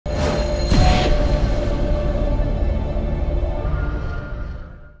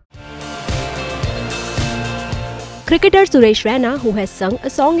Cricketer Suresh Raina, who has sung a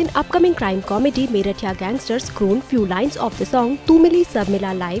song in upcoming crime comedy Meeruthiya Gangsters, crooned few lines of the song Tu Mili Sab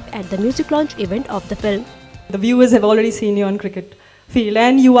Mila live at the music launch event of the film. The viewers have already seen you on cricket field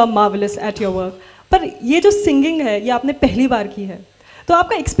and you are marvelous at your work. पर ये जो singing है ये आपने पहली बार की है, तो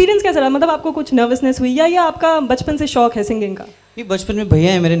आपका एक्सपीरियंस कैसा रहा? मतलब आपको कुछ नर्वसनेस हुई या आपका बचपन से शौक है सिंगिंग का? नहीं, बचपन में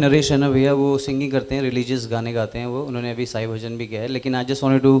भैया है मेरे, नरेश रैना भैया, वो सिंगिंग करते हैं, रिलीजियस गाने गाते हैं वो, उन्होंने अभी साई भजन भी किया है। लेकिन I just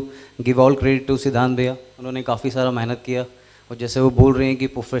wanted to give all credit to सिद्धांत भैया, उन्होंने काफ़ी सारा मेहनत किया। और जैसे वो बोल रहे हैं कि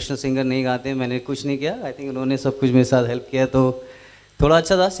प्रोफेशनल सिंगर नहीं गाते हैं, मैंने कुछ नहीं किया, आई थिंक उन्होंने सब कुछ मेरे साथ हेल्प किया, तो थोड़ा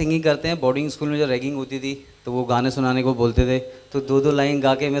अच्छा था। सिंगिंग करते हैं, बोर्डिंग स्कूल में जो रैगिंग होती थी तो वो गाने सुनाने को बोलते थे, तो दो लाइन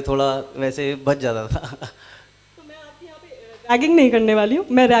गा के मैं थोड़ा वैसे बच जाता था। तो मैं आपके यहाँ पे रैगिंग नहीं करने वाली हूँ,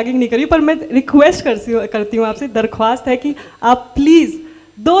 मैं रैगिंग नहीं करी, पर मैं रिक्वेस्ट करती हूँ आपसे, दरख्वास्त है कि आप प्लीज़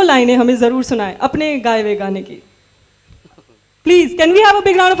 2 लाइनें हमें ज़रूर सुनाएं अपने गाए हुए गाने की। Please, can we have a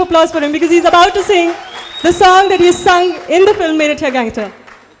big round of applause for him because he is about to sing the song that he संग in the film मेरठिया gangster.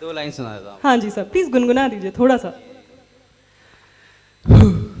 2 line सुना देता हूँ। हाँ जी सर, प्लीज़ गुनगुना दीजिए थोड़ा सा।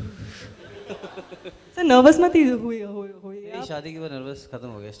 सर नर्वस मत ही हुई मेरी शादी के बाद नर्वस खत्म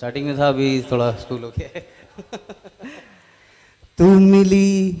हो गया, स्टार्टिंग में था, अभी थोड़ा स्कूल हो गया। तू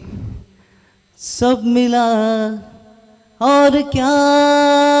मिली सब मिला और क्या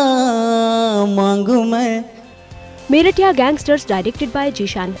मांगू मैं। Meeruthiya Gangsters, directed by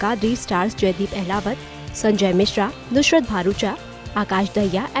Jishan Kadri, stars Jaideep Ahlawat, Sanjay Mishra, Nusrat Bharucha, Akash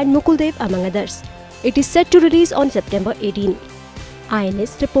Dahiya and Mukul Dev among others. It is set to release on September 18.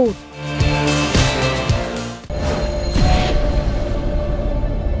 INS report.